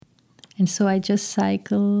And so I just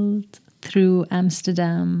cycled through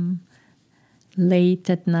Amsterdam late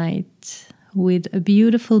at night with a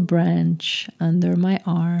beautiful branch under my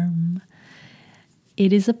arm.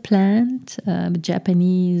 It is a plant, a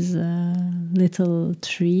Japanese little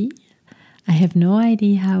tree. I have no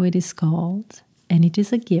idea how it is called, and it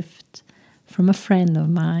is a gift from a friend of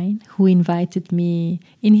mine who invited me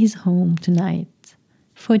in his home tonight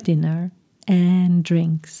for dinner and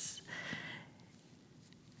drinks.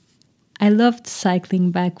 I loved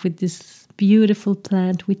cycling back with this beautiful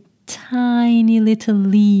plant with tiny little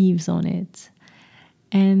leaves on it.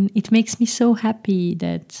 And it makes me so happy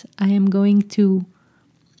that I am going to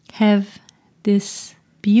have this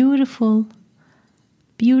beautiful,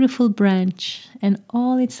 beautiful branch and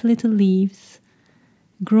all its little leaves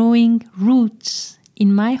growing roots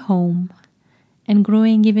in my home and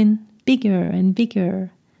growing even bigger and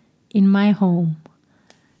bigger in my home.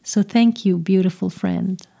 So thank you, beautiful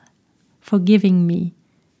friend, for giving me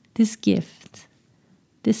this gift,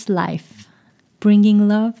 this life, bringing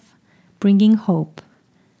love, bringing hope,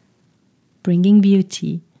 bringing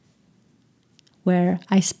beauty, where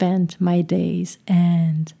I spend my days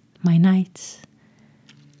and my nights.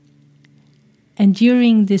 And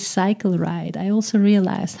during this cycle ride, I also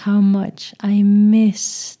realized how much I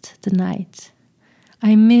missed the night.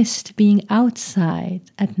 I missed being outside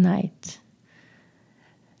at night.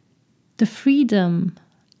 The freedom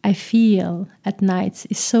I feel at night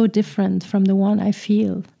is so different from the one I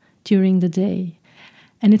feel during the day.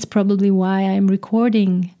 And it's probably why I'm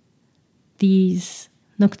recording these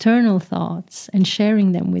nocturnal thoughts and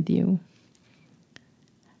sharing them with you.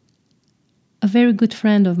 A very good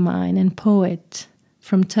friend of mine and poet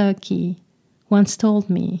from Turkey once told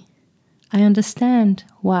me, I understand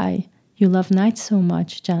why you love nights so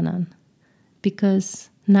much, Canan,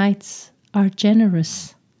 because nights are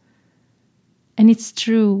generous. And it's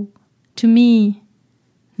true. To me,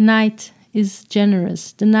 night is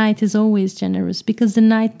generous. The night is always generous because the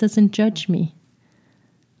night doesn't judge me.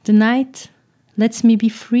 The night lets me be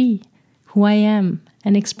free, who I am,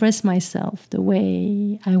 and express myself the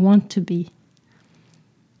way I want to be.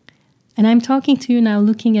 And I'm talking to you now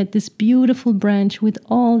looking at this beautiful branch with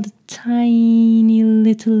all the tiny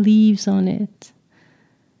little leaves on it.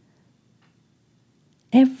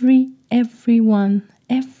 Every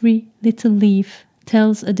little leaf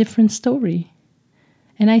tells a different story.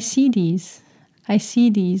 And I see these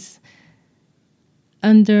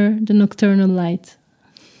under the nocturnal light.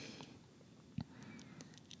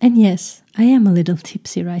 And yes, I am a little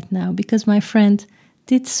tipsy right now because my friend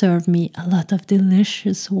did serve me a lot of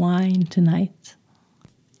delicious wine tonight.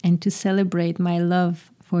 And to celebrate my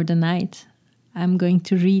love for the night, I'm going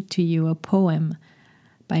to read to you a poem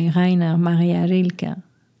by Rainer Maria Rilke.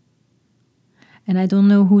 And I don't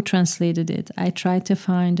know who translated it. I tried to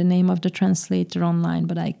find the name of the translator online,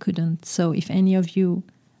 but I couldn't. So if any of you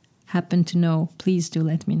happen to know, please do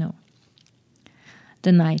let me know.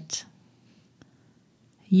 The night.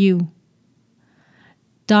 You,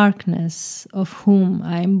 darkness of whom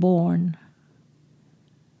I am born.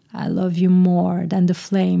 I love you more than the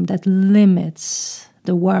flame that limits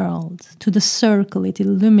the world to the circle it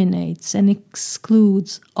illuminates and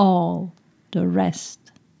excludes all the rest.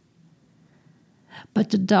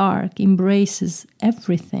 But the dark embraces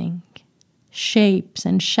everything, shapes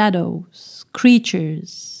and shadows,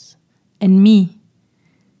 creatures, and me,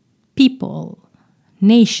 people,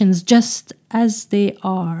 nations just as they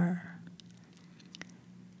are.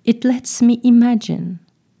 It lets me imagine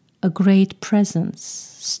a great presence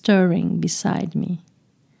stirring beside me.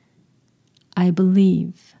 I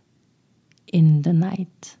believe in the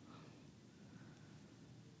night.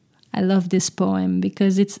 I love this poem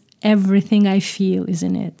because it's everything I feel is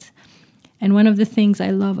in it. And one of the things I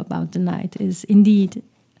love about the night is, indeed,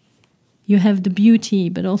 you have the beauty,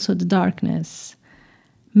 but also the darkness.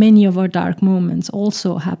 Many of our dark moments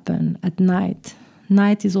also happen at night.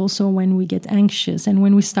 Night is also when we get anxious and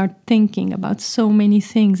when we start thinking about so many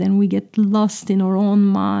things and we get lost in our own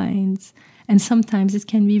minds. And sometimes it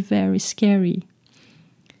can be very scary.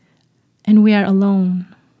 And we are alone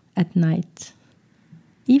at night.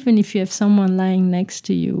 Even if you have someone lying next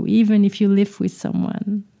to you, even if you live with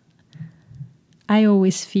someone, I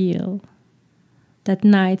always feel that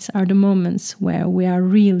nights are the moments where we are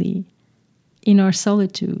really in our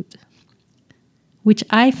solitude, which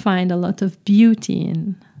I find a lot of beauty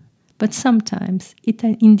in, but sometimes it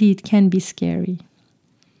indeed can be scary.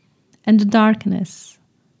 And the darkness,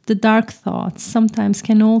 the dark thoughts sometimes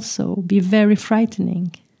can also be very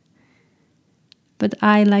frightening. But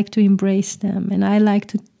I like to embrace them and I like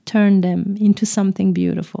to turn them into something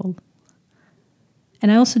beautiful.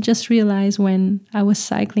 And I also just realized when I was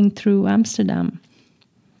cycling through Amsterdam,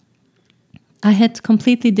 I had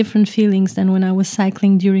completely different feelings than when I was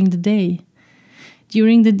cycling during the day.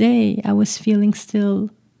 During the day, I was feeling still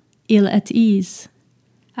ill at ease.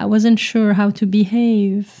 I wasn't sure how to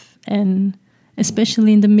behave, and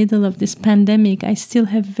especially in the middle of this pandemic, I still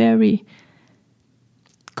have very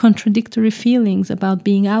contradictory feelings about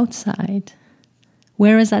being outside.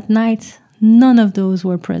 Whereas at night, none of those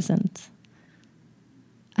were present.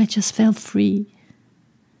 I just felt free.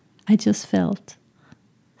 I just felt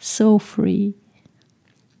so free.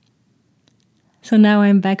 So now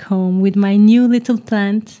I'm back home with my new little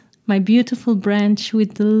plant, my beautiful branch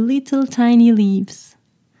with the little tiny leaves.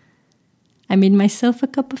 I made myself a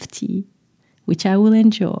cup of tea, which I will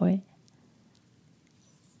enjoy.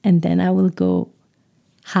 And then I will go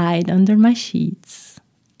hide under my sheets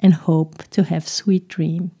and hope to have sweet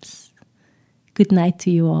dreams. Good night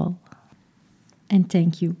to you all. And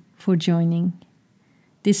thank you for joining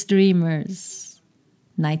this Dreamers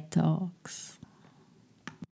Night Talks.